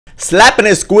Slapping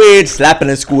a squid, slapping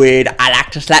a squid. I like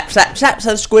to slap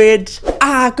some squids.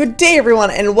 Good day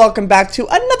everyone, and welcome back to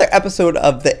another episode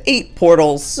of the 8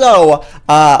 Portals. So,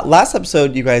 last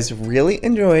episode you guys really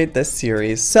enjoyed this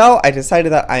series, so I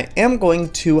decided that I am going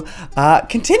to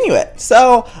continue it.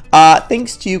 So,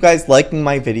 thanks to you guys liking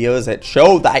my videos, it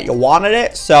showed that you wanted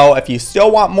it. So, if you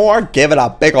still want more, give it a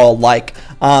big old like.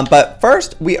 But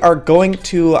first, we are going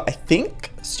to, I think,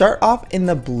 start off in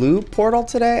the blue portal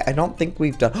today. I don't think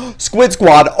we've done Squid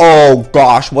Squad. Oh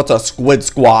gosh, what's a Squid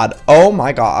Squad? Oh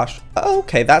my gosh.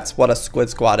 Okay, that's what a Squid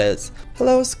Squad is.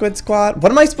 Hello, Squid Squad.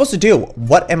 What am I supposed to do?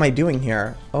 What am I doing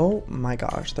here? Oh my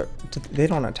gosh, they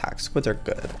don't attack. Squids are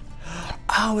good.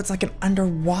 Oh, it's like an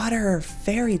underwater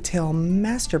fairy tale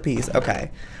masterpiece. Okay,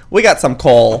 we got some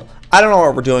coal. I don't know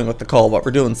what we're doing with the coal, but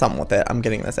we're doing something with it. I'm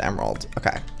getting this emerald.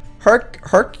 Okay.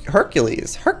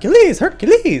 Hercules.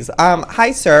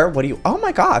 Hi sir, what do you, oh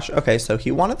my gosh. Okay, so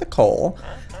he wanted the coal.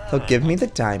 He'll give me the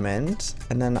diamond,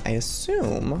 and then I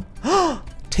assume,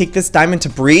 take this diamond to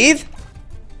breathe?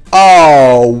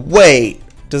 Oh, wait.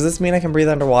 Does this mean I can breathe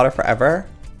underwater forever?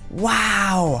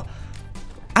 Wow.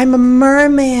 I'm a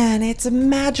merman. It's a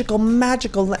magical.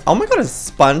 Oh my god, it's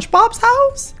SpongeBob's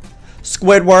house?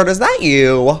 Squidward, is that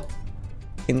you?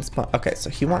 Okay,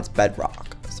 so he wants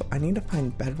bedrock. So I need to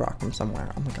find bedrock from somewhere.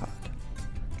 Oh my god.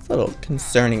 It's a little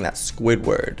concerning that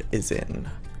Squidward is in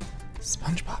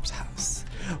SpongeBob's house.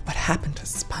 What happened to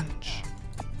Sponge?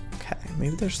 Okay,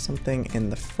 maybe there's something in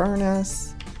the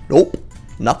furnace. Nope,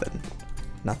 nothing.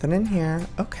 Nothing in here.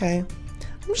 Okay.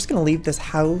 I'm just gonna leave this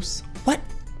house. What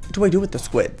do I do with the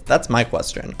squid? That's my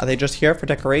question. Are they just here for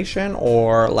decoration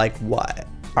or like what?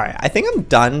 All right, I think I'm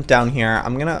done down here.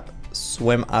 I'm gonna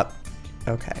swim up.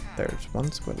 Okay, there's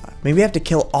one squid left. Maybe I have to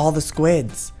kill all the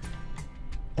squids.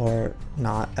 Or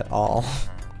not at all.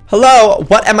 Hello,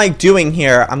 what am I doing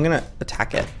here? I'm gonna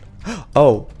attack it.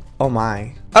 Oh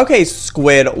my. Okay,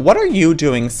 squid, what are you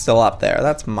doing still up there?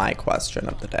 That's my question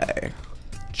of the day.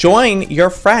 Join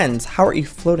your friends. How are you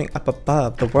floating up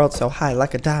above the world so high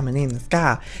like a diamond in the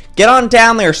sky? Get on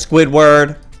down there,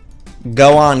 Squidward.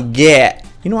 Go on, get.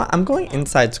 You know what? I'm going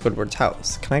inside Squidward's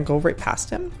house. Can I go right past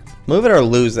him? Move it or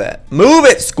lose it. Move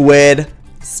it, squid.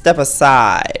 Step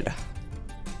aside.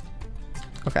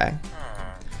 Okay.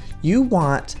 You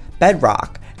want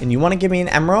bedrock and you want to give me an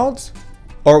emerald?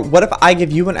 Or what if I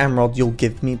give you an emerald, you'll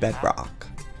give me bedrock?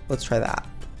 Let's try that.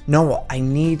 No, I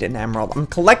need an emerald. I'm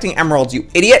collecting emeralds, you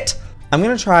idiot. I'm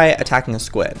going to try attacking a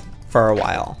squid for a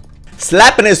while.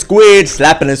 Slapping a squid,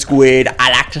 slapping a squid.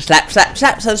 I like to slap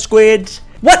some squids.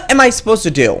 What am I supposed to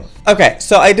do? Okay,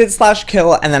 so I did slash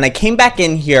kill and then I came back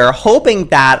in here hoping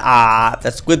that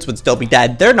the squids would still be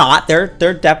dead. They're not. They're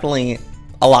definitely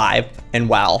alive and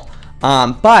well.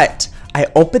 But I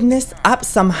opened this up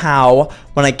somehow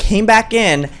when I came back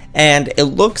in, and it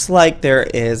looks like there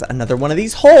is another one of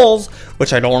these holes,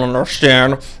 which I don't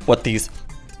understand what these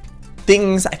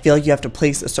things. I feel like you have to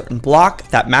place a certain block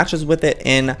that matches with it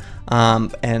in,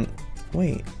 and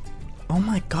wait, oh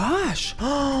my gosh.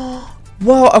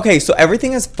 Whoa, okay, so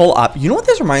everything is full up. You know what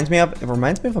this reminds me of? It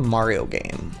reminds me of a Mario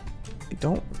game.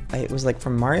 It was like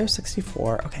from Mario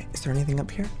 64. Okay, is there anything up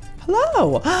here?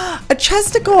 Hello, a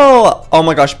chesticle. Oh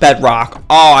my gosh, bedrock.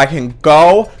 Oh, I can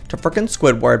go to frickin'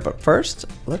 Squidward, but first,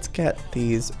 let's get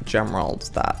these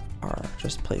gemeralds that are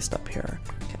just placed up here.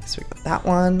 Okay, so we got that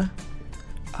one.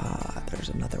 There's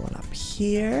another one up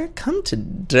here. Come to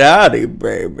daddy,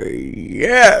 baby.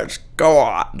 Yes, go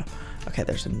on. Okay,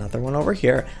 there's another one over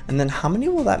here. And then how many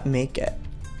will that make it?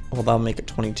 Well, that'll make it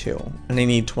 22. And I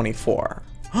need 24.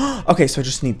 Okay, so I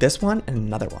just need this one and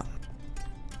another one.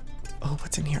 Oh,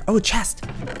 what's in here? Oh, a chest.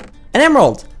 An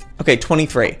emerald. Okay,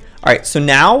 23. All right, so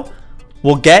now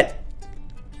we'll get...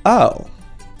 Oh.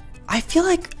 I feel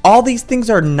like all these things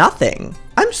are nothing.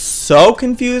 I'm so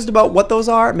confused about what those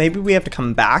are. Maybe we have to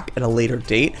come back at a later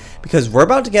date because we're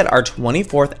about to get our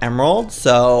 24th emerald.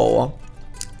 So...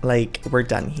 like, we're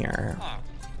done here.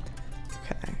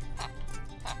 Okay.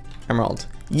 Emerald.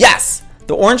 Yes!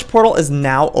 The orange portal is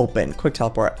now open. Quick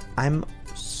teleport. I'm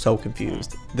so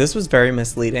confused. This was very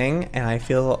misleading, and I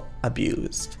feel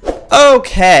abused.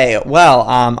 Okay, well,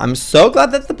 I'm so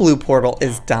glad that the blue portal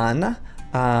is done.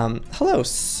 Hello,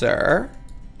 sir.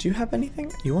 Do you have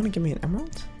anything? You want to give me an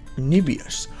emerald?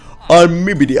 Amibius.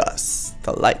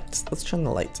 The lights. Let's turn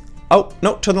the lights. Oh,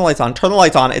 no, turn the lights on. Turn the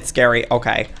lights on. It's scary.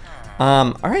 Okay.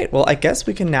 All right, well, I guess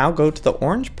we can now go to the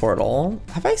orange portal.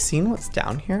 Have I seen what's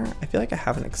down here? I feel like I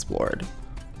haven't explored.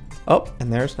 Oh,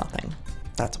 and there's nothing.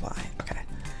 That's why. Okay.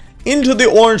 Into the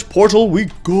orange portal we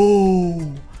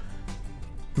go.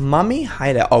 Mummy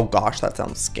hideout. Oh gosh, that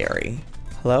sounds scary.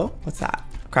 Hello? What's that?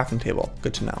 Crafting table.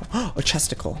 Good to know. A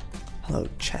chesticle. hello,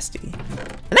 chesty.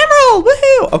 An emerald,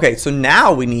 woohoo! Okay, so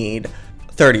now we need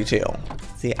 32.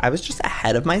 See, I was just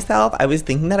ahead of myself. I was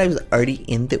thinking that I was already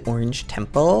in the orange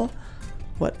temple.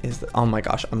 What is the, oh my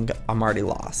gosh, I'm already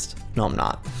lost. No, I'm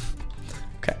not.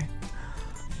 Okay.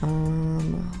 Oh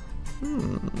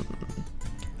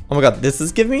my god, this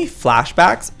is giving me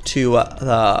flashbacks to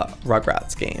the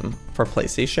Rugrats game for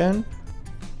PlayStation.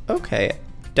 Okay,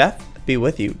 death be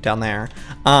with you down there.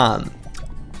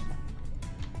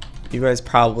 You guys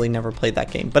probably never played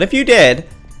that game, but if you did,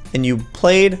 and you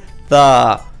played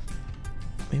the,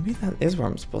 maybe that is where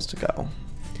I'm supposed to go.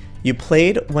 You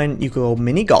played when you go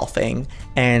mini golfing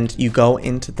and you go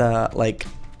into the like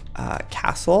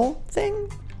castle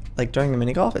thing, like during the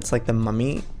mini golf. It's like the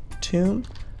mummy tomb.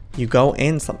 You go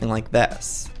in something like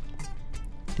this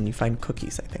and you find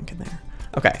cookies, I think, in there.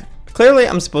 Okay, clearly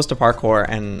I'm supposed to parkour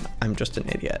and I'm just an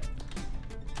idiot.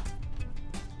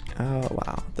 Oh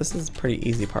wow, this is pretty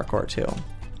easy parkour too.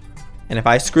 And if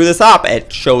I screw this up,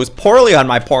 it shows poorly on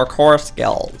my parkour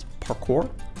skills.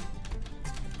 Parkour?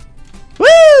 Woo!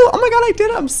 Oh my god, I did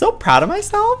it. I'm so proud of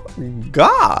myself.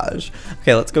 Gosh.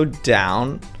 Okay, let's go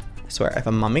down. I swear, if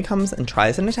a mummy comes and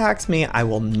tries and attacks me, I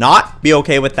will not be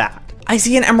okay with that. I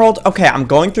see an emerald. Okay, I'm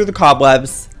going through the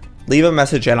cobwebs. Leave a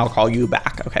message and I'll call you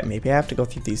back. Okay, maybe I have to go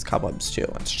through these cobwebs too.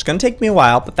 It's just gonna take me a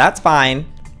while, but that's fine.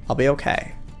 I'll be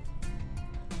okay.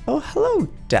 Oh, hello,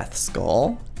 Death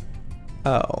Skull.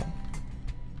 Oh.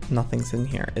 Nothing's in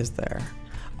here, is there?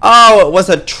 Oh, it was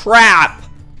a trap!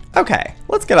 Okay,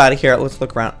 let's get out of here. Let's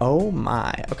look around. Oh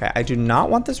my. Okay, I do not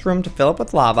want this room to fill up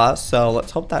with lava, so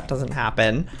let's hope that doesn't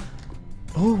happen.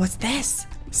 Oh, what's this?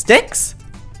 Sticks?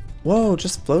 Whoa,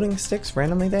 just floating sticks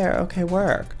randomly there. Okay,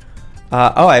 work.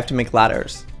 Oh, I have to make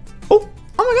ladders. Oh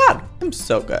my god, I'm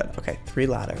so good. Okay, 3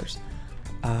 ladders.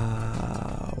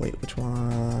 Wait, which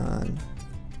one?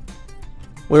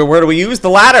 Where do we use the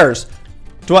ladders?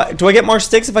 Do I get more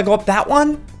sticks if I go up that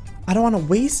one? I don't want to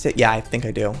waste it. Yeah, I think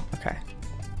I do. Okay.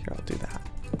 Here, I'll do that.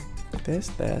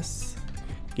 This.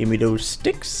 Give me those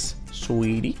sticks,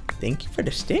 sweetie. Thank you for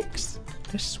the sticks.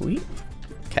 They're sweet.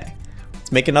 Okay.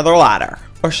 Let's make another ladder.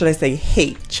 Or should I say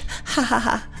H? Ha ha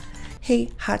ha.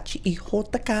 Hey, hachi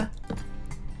ihotaka.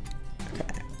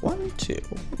 Okay. 1, 2.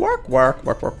 Work.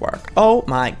 Oh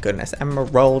my goodness.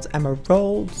 Emeralds.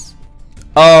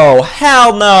 Oh,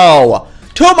 hell no.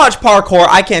 Too much parkour.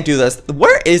 I can't do this.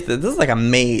 Where is this? This is like a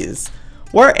maze.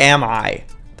 Where am I?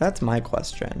 That's my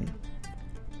question.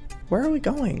 Where are we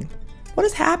going? What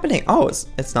is happening? Oh,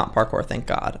 it's not parkour, thank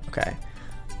God. Okay.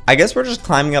 I guess we're just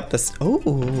climbing up this.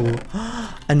 Oh,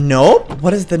 a nope?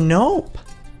 What is the nope?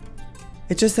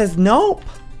 It just says nope.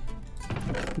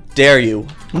 Dare you?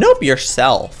 Nope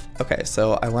yourself. Okay,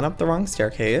 so I went up the wrong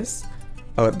staircase.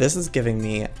 Oh, this is giving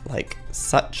me like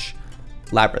such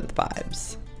labyrinth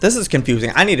vibes. This is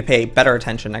confusing. I need to pay better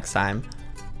attention next time.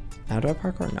 Now do I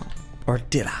parkour? No. Or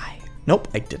did I? Nope,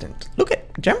 I didn't. Look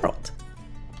at Gemerald.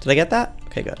 Did I get that?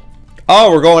 Okay, good.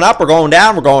 Oh, we're going up, we're going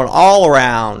down, we're going all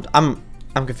around. I'm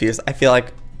confused. I feel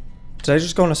like, did I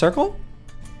just go in a circle?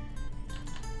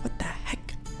 What the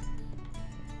heck?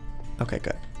 Okay,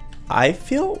 good. I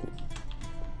feel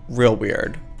real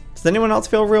weird. Does anyone else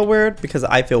feel real weird? Because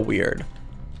I feel weird.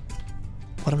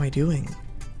 What am I doing?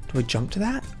 Do I jump to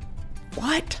that?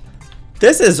 What?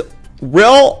 This is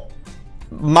real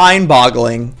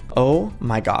mind-boggling. Oh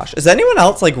my gosh. Is anyone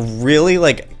else like really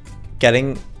like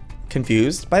getting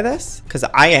confused by this? Because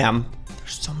I am.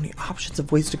 There's so many options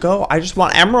of ways to go. I just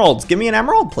want emeralds. Give me an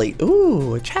emerald plate.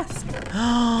 Ooh, a chest.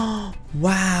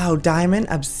 Wow. Diamond,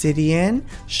 obsidian,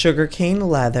 sugarcane,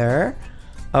 leather.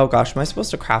 Oh gosh, am I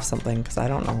supposed to craft something? Because I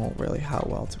don't know really how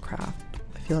well to craft.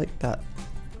 I feel like that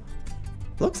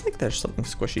looks like there's something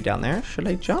squishy down there. Should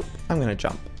I jump? I'm gonna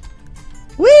jump.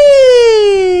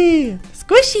 Whee!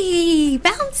 Squishy!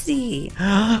 Bouncy!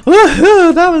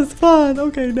 Woohoo! That was fun!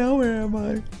 Okay, now where am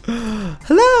I?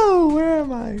 Hello! Where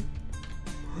am I?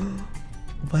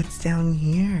 What's down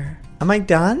here? Am I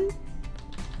done?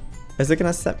 Is it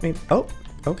gonna set me? Oh,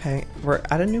 okay. We're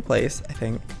at a new place, I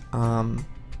think.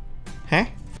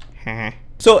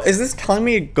 So is this telling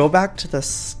me to go back to the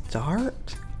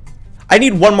start? I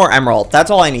need one more emerald.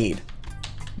 That's all I need.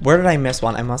 Where did I miss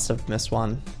one? I must have missed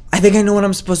one. I think I know what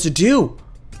I'm supposed to do.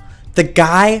 The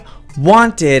guy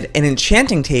wanted an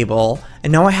enchanting table,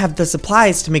 and now I have the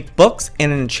supplies to make books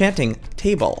and an enchanting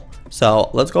table. So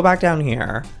let's go back down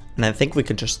here, and I think we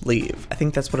could just leave. I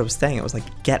think that's what it was saying. It was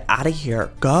like, get out of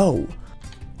here, go.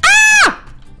 Ah!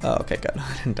 Oh, okay, good.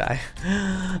 I didn't die.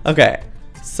 Okay,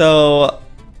 so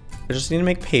I just need to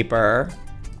make paper.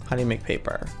 How do you make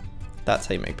paper? That's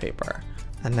how you make paper.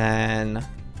 And then,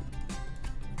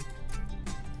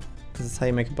 is this how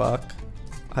you make a book?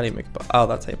 How do you make a book? Oh,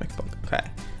 that's how you make a book. Okay.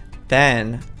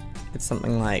 Then it's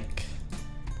something like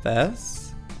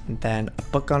this, and then a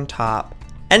book on top,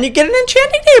 and you get an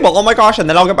enchanting table. Oh my gosh! And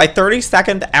then I'll get my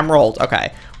 32nd emerald.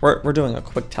 Okay, we're doing a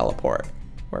quick teleport.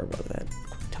 Where was it?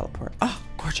 Quick teleport. Oh,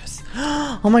 gorgeous.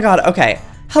 Oh my god. Okay.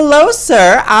 Hello,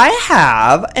 sir. I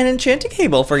have an enchanting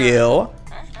table for you.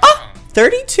 Oh,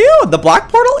 32. The black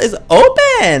portal is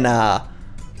open.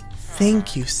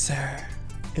 Thank you, sir.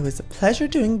 It was a pleasure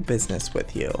doing business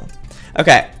with you.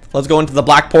 Okay, let's go into the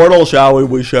black portal, shall we?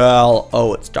 We shall.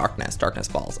 Oh, it's darkness. Darkness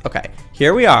falls. Okay,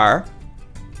 here we are.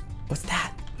 What's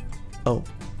that? Oh,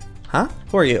 huh?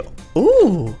 Who are you?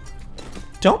 Ooh,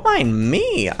 don't mind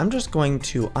me. I'm just going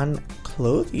to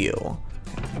unclothe you.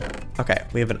 Okay,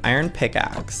 we have an iron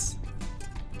pickaxe.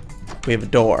 We have a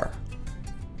door.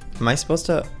 Am I supposed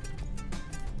to?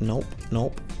 Nope,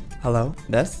 nope. Hello?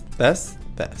 This?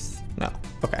 No.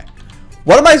 Okay.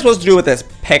 What am I supposed to do with this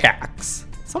pickaxe?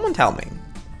 Someone tell me.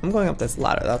 I'm going up this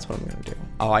ladder. That's what I'm going to do.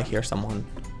 Oh, I hear someone.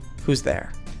 Who's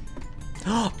there?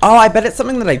 Oh, I bet it's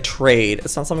something that I trade.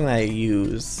 It's not something that I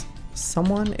use.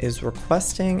 Someone is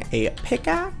requesting a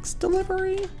pickaxe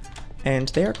delivery, and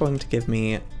they are going to give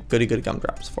me goody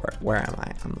gumdrops for it. Where am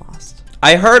I? I'm lost.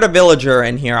 I heard a villager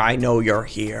in here. I know you're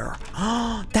here.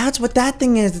 Oh, that's what that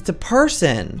thing is. It's a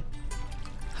person.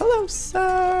 Hello,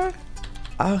 sir.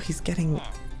 Oh, he's getting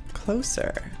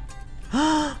closer.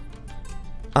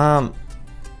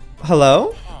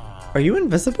 Hello? Are you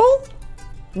invisible?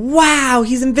 Wow,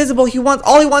 he's invisible.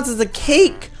 All he wants is a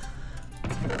cake.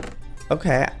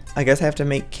 Okay, I guess I have to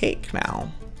make cake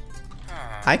now.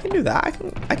 I can do that.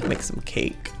 I can make some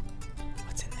cake.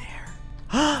 What's in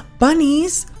there?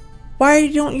 Bunnies? Why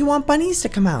don't you want bunnies to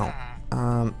come out?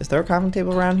 Is there a crafting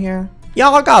table around here?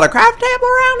 Y'all got a crafting table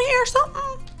around here or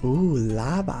something? Ooh,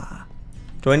 lava.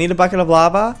 Do I need a bucket of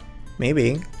lava?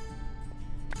 Maybe.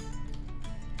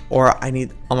 Or I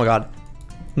need, oh my god.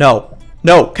 No,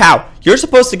 cow. You're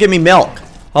supposed to give me milk.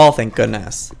 Oh, thank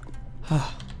goodness.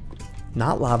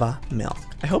 Not lava, milk.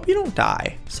 I hope you don't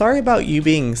die. Sorry about you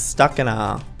being stuck in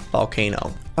a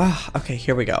volcano. Okay,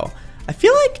 here we go. I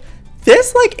feel like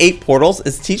this 8 portals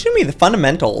is teaching me the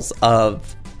fundamentals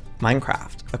of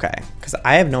Minecraft. Okay, because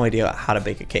I have no idea how to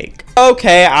bake a cake.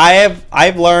 Okay,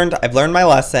 I've learned my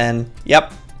lesson.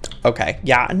 Yep. Okay,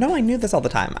 yeah, no, I knew this all the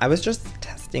time. I was just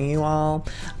testing you all.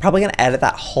 I'm probably gonna edit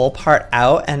that whole part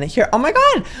out, and here, oh my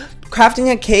god,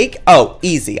 crafting a cake. Oh,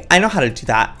 easy. I know how to do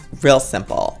that. Real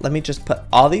simple. Let me just put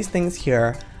all these things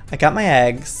here. I got my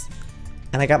eggs,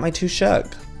 and I got my 2 sugar.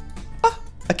 Oh,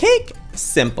 a cake.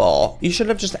 Simple. You should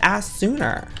have just asked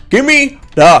sooner. Give me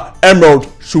the emerald,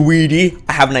 sweetie.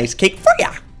 I have a nice cake for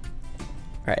ya.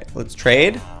 All right, let's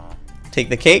trade. Take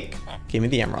the cake. Give me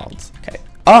the emeralds. Okay.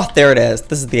 Oh, there it is.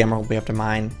 This is the emerald we have to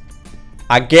mine.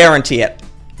 I guarantee it.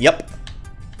 Yep.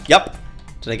 Yep.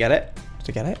 Did I get it?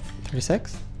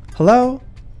 36? Hello?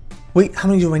 Wait, how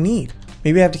many do I need?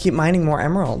 Maybe I have to keep mining more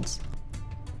emeralds.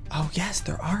 Oh, yes,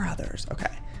 there are others. Okay.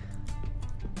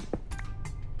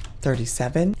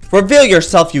 37. Reveal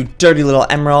yourself, you dirty little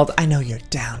emerald. I know you're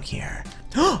down here.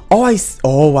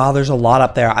 Oh, wow, there's a lot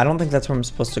up there. I don't think that's where I'm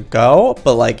supposed to go,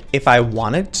 but like if I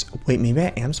wanted to, wait, maybe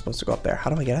I am supposed to go up there.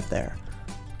 How do I get up there?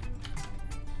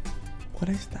 What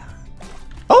is that?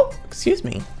 Oh, excuse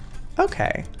me.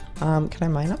 Okay. Can I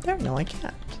mine up there? No, I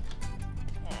can't.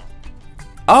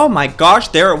 Oh my gosh,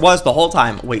 there it was the whole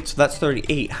time. Wait, so that's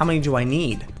 38. How many do I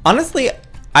need? Honestly,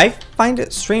 I find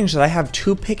it strange that I have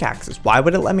 2 pickaxes. Why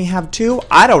would it let me have 2?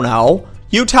 I don't know.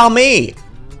 You tell me.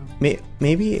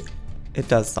 Maybe it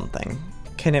does something.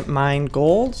 Can it mine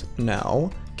gold?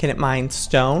 No. Can it mine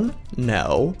stone?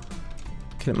 No.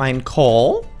 Can it mine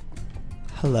coal?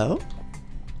 Hello?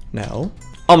 No.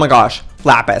 Oh my gosh.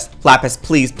 Lapis. Lapis,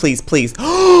 please, please, please.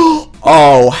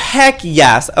 Oh, heck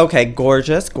yes. Okay,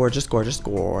 gorgeous, gorgeous, gorgeous,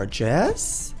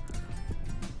 gorgeous.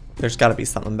 There's got to be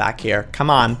something back here. Come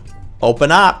on.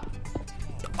 Open up.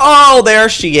 Oh, there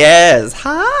she is.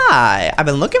 Hi. I've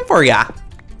been looking for ya.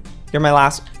 You're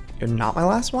not my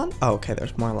last one? Oh, okay,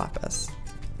 there's more lapis.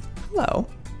 Hello.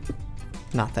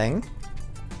 Nothing.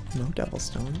 No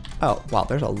devilstone. Oh, wow,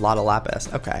 there's a lot of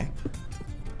lapis. Okay.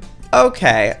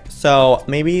 Okay, so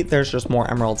maybe there's just more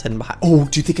emeralds hidden behind. Oh,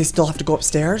 do you think I still have to go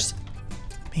upstairs?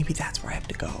 Maybe that's where I have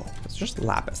to go. It's just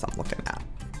lapis I'm looking at.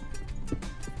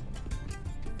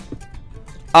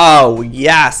 Oh,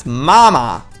 yes,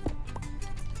 mama.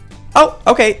 Oh,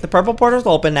 okay, the purple portal's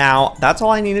open now. That's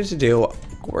all I needed to do.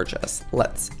 Gorgeous.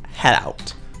 Let's head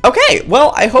out. Okay,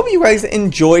 well, I hope you guys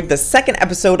enjoyed the second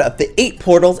episode of the 8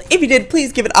 portals. If you did,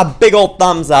 please give it a big old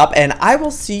thumbs up, and I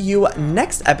will see you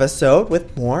next episode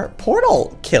with more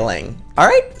portal killing. All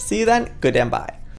right, see you then. Good and bye.